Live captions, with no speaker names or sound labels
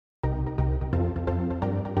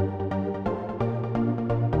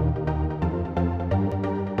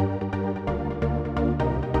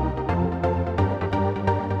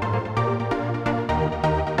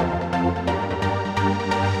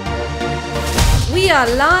We are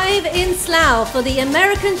live in Slough for the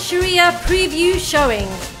American Sharia preview showing.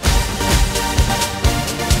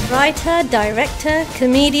 Writer, director,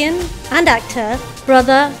 comedian and actor,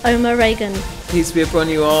 Brother Omar Regan. Peace be upon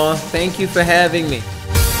you all. Thank you for having me.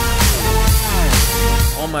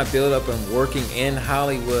 On my build-up and working in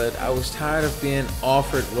Hollywood, I was tired of being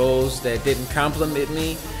offered roles that didn't compliment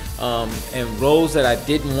me and roles that I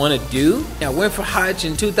didn't want to do. I went for Hajj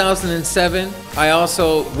in 2007. I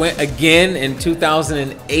also went again in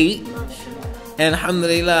 2008. And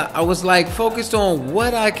alhamdulillah, I was like focused on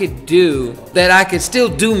what I could do that I could still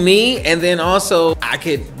do me, and then also I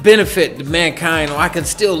could benefit mankind, or I can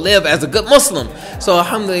still live as a good Muslim. So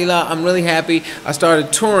alhamdulillah, I'm really happy. I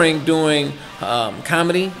started touring doing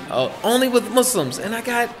comedy only with Muslims, and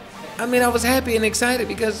I was happy and excited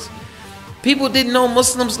because people didn't know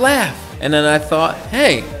Muslims laugh. And then I thought,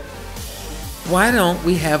 hey, why don't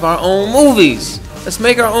we have our own movies? Let's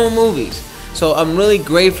make our own movies. So I'm really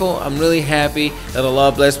grateful, I'm really happy that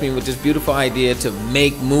Allah blessed me with this beautiful idea to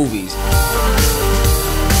make movies.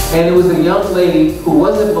 And it was a young lady who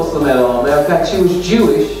wasn't Muslim at all. Matter of fact, she was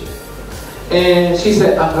Jewish. And she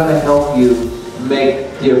said, I'm going to help you make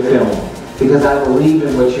your film because I believe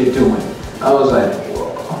in what you're doing. I was like,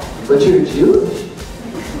 whoa, but you're Jewish?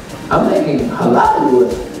 I'm making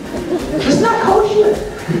Halalywood. It's not kosher.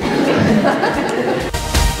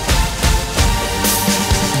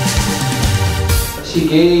 She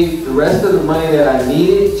gave the rest of the money that I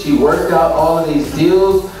needed. She worked out all of these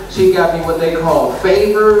deals. She got me what they call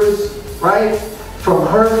favors, right? From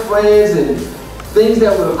her friends and things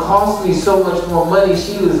that would have cost me so much more money.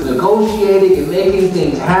 She was negotiating and making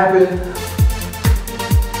things happen.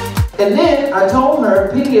 And then I told her,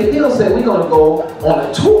 Penny Appeal said, we're gonna go on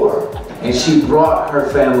a tour. And she brought her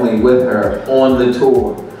family with her on the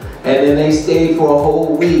tour. And then they stayed for a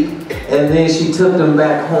whole week. And then she took them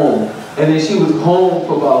back home. And then she was home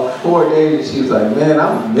for about 4 days, and she was like, man,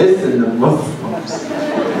 I'm missing the Muslims.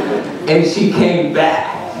 And she came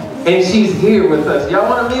back, and she's here with us. Y'all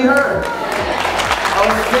want to meet her?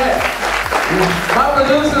 Okay. My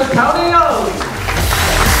producer, Couni Young.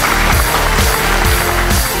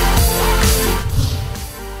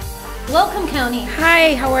 Welcome, Couni.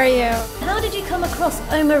 Hi, how are you? How did you come across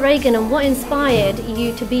Omar Regan, and what inspired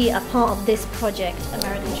you to be a part of this project,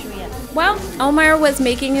 American Sharia? Well, Omar was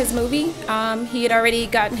making his movie. He had already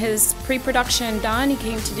gotten his pre-production done. He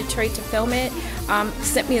came to Detroit to film it,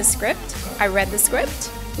 sent me a script. I read the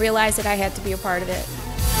script, realized that I had to be a part of it.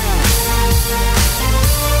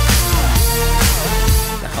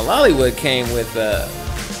 Halalywood came with,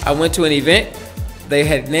 I went to an event, they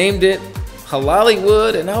had named it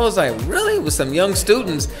Halalywood, and I was like, really? With some young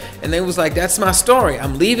students, and they was like, that's my story.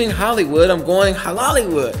 I'm leaving Hollywood, I'm going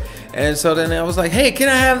Halalywood. And so then I was like, hey, can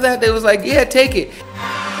I have that? They was like, yeah, take it.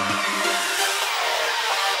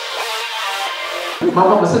 My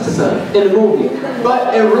mama sent his son in the movie,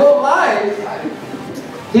 but in real life,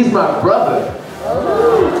 he's my brother.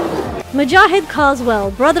 Mujahid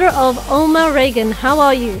Carswell, brother of Omar Regan, how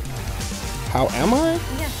are you? How am I?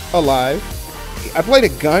 Yeah. Alive. I played a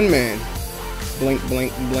gunman. Blink,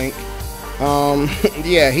 blink, blink.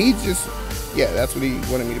 Yeah, that's what he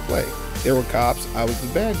wanted me to play. There were cops, I was the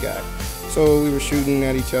bad guy. So we were shooting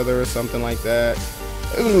at each other or something like that.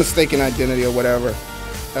 It was a mistaken identity or whatever.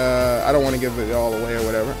 I don't want to give it all away or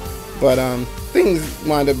whatever. But things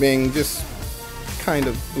wind up being just kind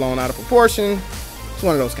of blown out of proportion. It's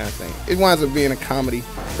one of those kind of things. It winds up being a comedy.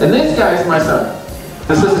 And this guy is my son.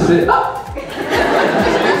 This is it.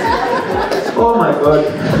 Oh my God.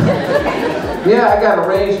 Yeah, I got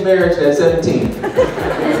arranged marriage at 17.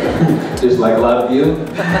 Just like a lot of you.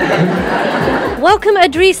 Welcome,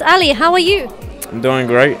 Idris Ali. How are you? I'm doing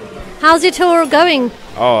great. How's your tour going?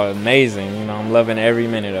 Oh, amazing. You know, I'm loving every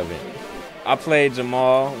minute of it. I played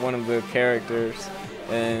Jamal, one of the characters,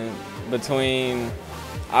 and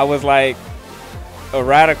I was like a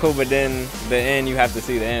radical, but then the end, you have to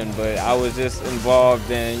see the end. But I was just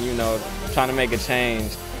involved in, trying to make a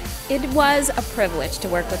change. It was a privilege to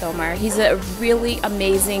work with Omar. He's a really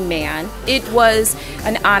amazing man. It was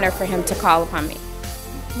an honor for him to call upon me.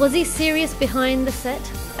 Was he serious behind the set?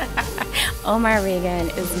 Omar Regan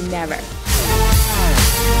is never,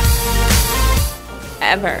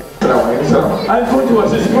 ever,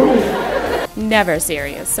 never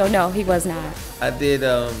serious. So no, he was not. I did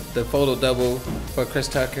the photo double for Chris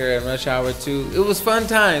Tucker and Rush Hour 2. It was fun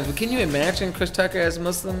times, but can you imagine Chris Tucker as a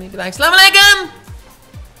Muslim? He'd be like, Assalamu alaikum!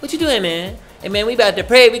 What you doing, man? Hey, man, we about to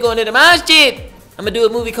pray. We going to the masjid. I'm going to do a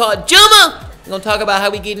movie called Juma. We're going to talk about how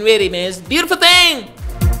we getting ready, man. It's a beautiful thing.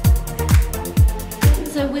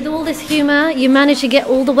 So with all this humor, you managed to get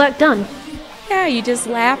all the work done? Yeah, you just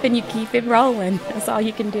laugh and you keep it rolling. That's all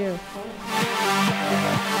you can do.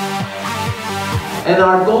 And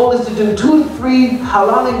our goal is to do 2 to 3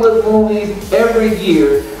 Halalywood movies every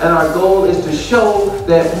year. And our goal is to show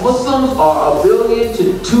that Muslims are 1 billion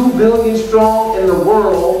to 2 billion strong in the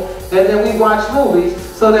world. And then we watch movies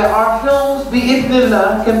so that our films,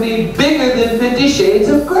 Bismillah, can be bigger than 50 Shades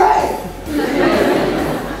of Grey.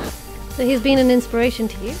 So he's been an inspiration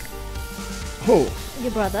to you? Who?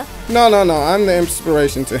 Your brother? No. I'm the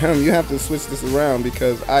inspiration to him. You have to switch this around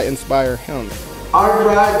because I inspire him. Our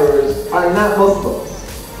drivers are not Muslims,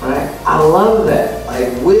 right? I love that.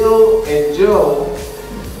 Like Will and Joe,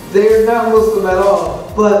 they're not Muslim at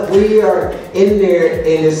all, but we are in there,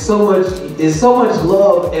 and there's so much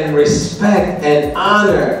love and respect and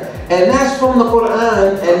honor, and that's from the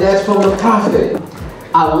Quran and that's from the Prophet.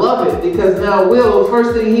 I love it because now Will, the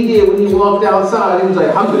first thing he did when he walked outside, he was like,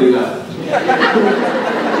 Alhamdulillah.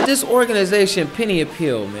 This organization, Penny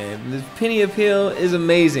Appeal, man. This Penny Appeal is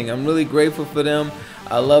amazing. I'm really grateful for them.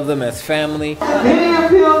 I love them as family. Penny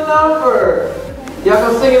Appeal number. Y'all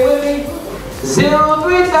gonna sing it with me?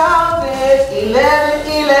 03000 11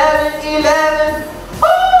 11 11.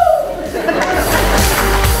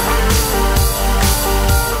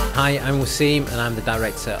 Hi, I'm Wasim and I'm the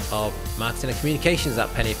Director of Marketing and Communications at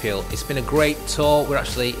Penny Appeal. It's been a great tour. We're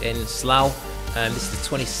actually in Slough. This is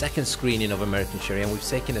the 22nd screening of American Sharia, and we've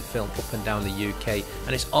taken the film up and down the UK,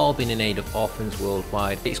 and it's all been in aid of orphans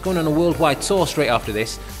worldwide. It's going on a worldwide tour straight after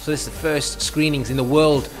this, so this is the first screenings in the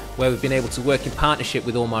world where we've been able to work in partnership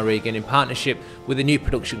with Omar Regan, in partnership with a new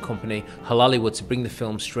production company, Halalywood, to bring the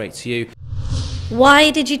film straight to you. Why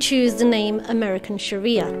did you choose the name American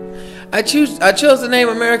Sharia? I chose the name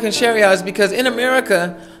American Sharia because in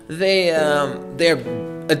America, they're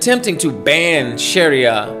attempting to ban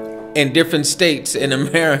Sharia in different states in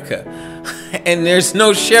America, and there's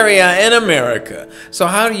no Sharia in America. So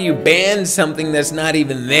how do you ban something that's not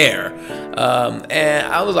even there? And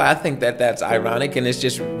I was like, I think that's ironic, and it's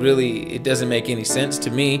just really, it doesn't make any sense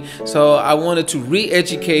to me. So I wanted to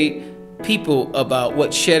re-educate people about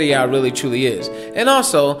what Sharia really truly is. And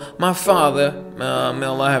also, my father, may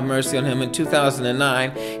Allah have mercy on him, in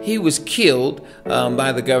 2009, he was killed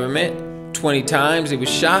by the government 20 times. He was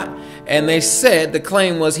shot. And they said the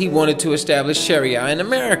claim was he wanted to establish Sharia in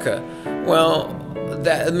America. Well,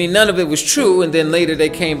 none of it was true, and then later they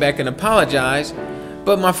came back and apologized.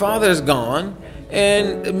 But my father's gone,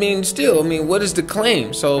 and what is the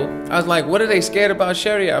claim? So I was like, what are they scared about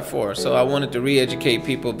Sharia for? So I wanted to re-educate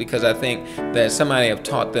people because I think that somebody have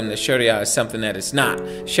taught them that Sharia is something that it's not.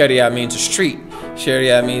 Sharia means a street.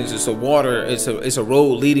 Sharia means it's a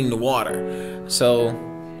road leading to water. So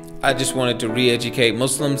I just wanted to re-educate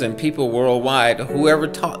Muslims and people worldwide. Whoever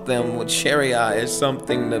taught them what Sharia is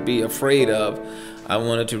something to be afraid of, I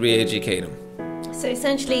wanted to re-educate them. So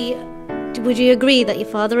essentially, would you agree that your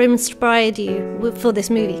father inspired you for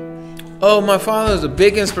this movie? Oh, my father is a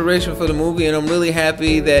big inspiration for the movie, and I'm really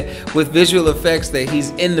happy that with visual effects that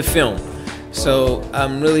he's in the film. So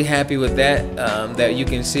I'm really happy with that, that you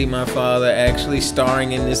can see my father actually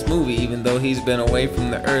starring in this movie, even though he's been away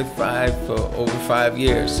from the earth for over 5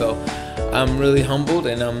 years. So I'm really humbled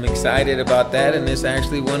and I'm excited about that, and it's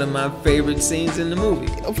actually one of my favorite scenes in the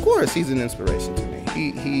movie. Of course, he's an inspiration to me.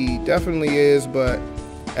 He definitely is, but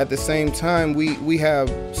at the same time, we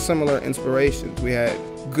have similar inspirations. We had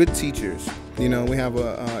good teachers. You know, we have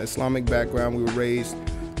a Islamic background. We were raised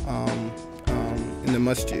in the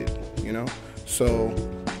masjid. You know, so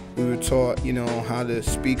we were taught, you know, how to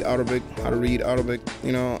speak Arabic, how to read Arabic,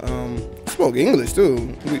 you know, spoke English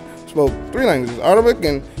too. We spoke 3 languages, Arabic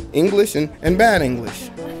and English and bad English.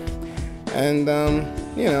 And,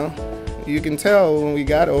 you know, you can tell when we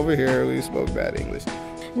got over here, we spoke bad English.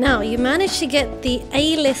 Now, you managed to get the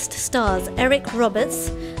A-list stars, Eric Roberts,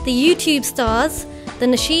 the YouTube stars, the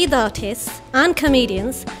nasheed artists and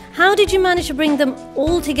comedians. How did you manage to bring them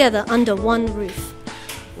all together under one roof?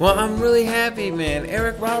 Well, I'm really happy, man.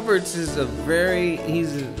 Eric Roberts is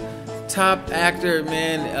he's a top actor,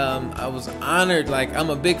 man. I was honored. Like, I'm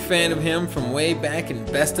a big fan of him from way back in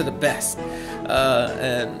Best of the Best.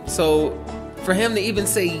 And so for him to even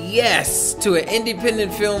say yes to an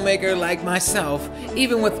independent filmmaker like myself,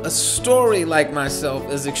 even with a story like myself,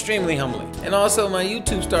 is extremely humbling. And also my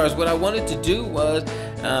YouTube stars, what I wanted to do was,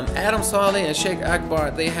 Adam Saleh and Sheikh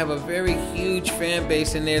Akbar, they have a very huge fan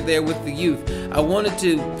base and they're there with the youth. I wanted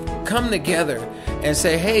to come together and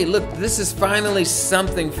say, hey, look, this is finally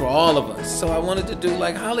something for all of us. So I wanted to do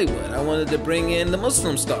like Hollywood. I wanted to bring in the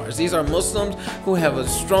Muslim stars. These are Muslims who have a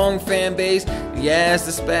strong fan base. Yas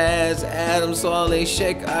the Spaz, Adam Saleh,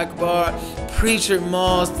 Sheikh Akbar, Preacher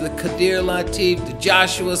Moss, the Kadir Latif, the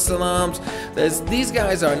Joshua Salams. These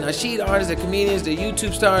guys are nasheed artists, they're comedians, they're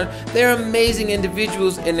YouTube stars. They're amazing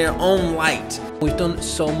individuals in their own light. We've done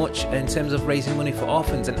so much in terms of raising money for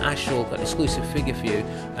orphans, and Ashwell got an exclusive figure for you.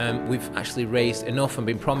 We've actually raised enough and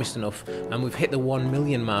been promised enough, and we've hit the 1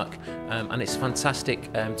 million mark, and it's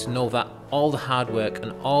fantastic to know that all the hard work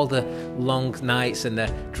and all the long nights and the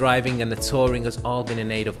driving and the touring has all been in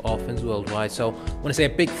aid of orphans worldwide. So I want to say a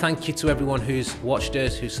big thank you to everyone who's watched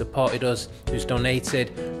us, who's supported us, who's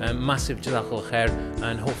donated. Massive jazakallah khair,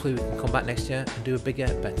 and hopefully we can come back next year and do a bigger,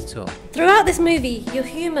 better tour. Throughout this movie, your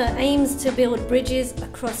humour aims to build bridges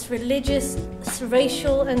across religious,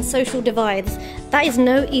 racial and social divides. That is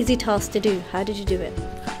no easy task to do. How did you do it?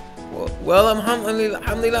 Well,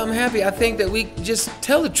 alhamdulillah, I'm happy. I think that we just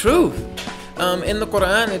tell the truth. In the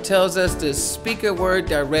Quran, it tells us to speak a word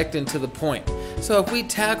direct and to the point. So if we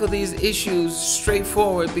tackle these issues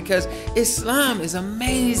straightforward, because Islam is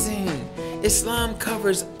amazing. Islam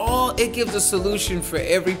covers all, it gives a solution for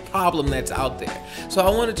every problem that's out there. So I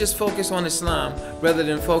want to just focus on Islam rather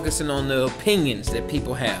than focusing on the opinions that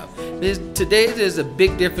people have. Today there's a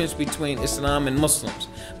big difference between Islam and Muslims.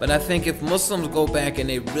 But I think if Muslims go back and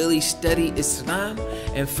they really study Islam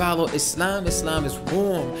and follow Islam, Islam is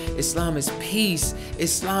warm, Islam is peace,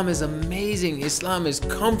 Islam is amazing, Islam is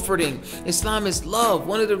comforting, Islam is love.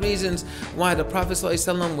 One of the reasons why the Prophet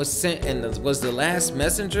ﷺ was sent and was the last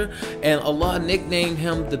messenger, and Allah nicknamed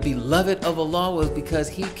him the beloved of Allah, was because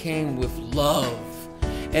he came with love.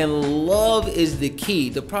 And love is the key.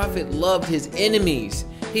 The Prophet loved his enemies.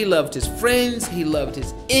 He loved his friends, he loved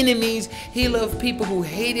his enemies, he loved people who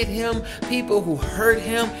hated him, people who hurt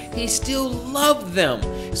him. He still loved them.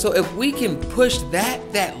 So if we can push that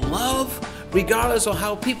love, regardless of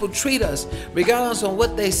how people treat us, regardless of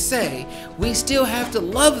what they say, we still have to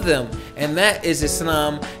love them. And that is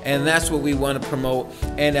Islam, and that's what we want to promote.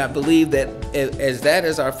 And I believe that as that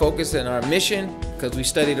is our focus and our mission, because we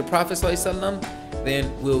study the Prophet ﷺ, then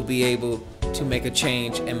we'll be able to make a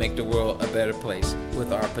change and make the world a better place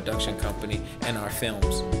with our production company and our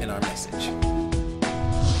films and our message.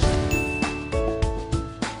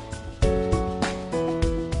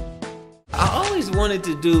 I always wanted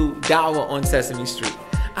to do dawah on Sesame Street.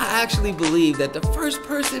 I actually believe that the first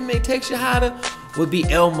person may take Shahada would be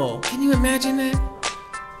Elmo. Can you imagine that?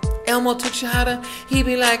 Elmo took Shahada, he'd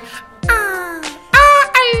be like, Allah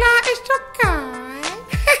is so kind.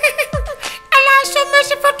 Allah is so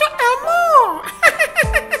merciful to Elmo.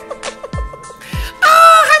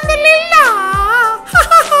 Oh, alhamdulillah.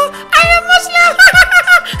 I am Muslim.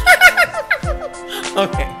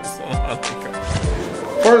 Okay, so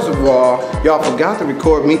first of all, y'all forgot to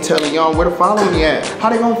record me telling y'all where to follow me at. How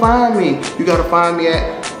they gonna find me? You gotta find me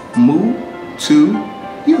at Move to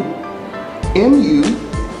You. MU,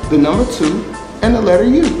 the number 2, and the letter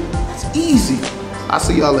U. It's easy. I'll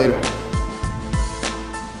see y'all later.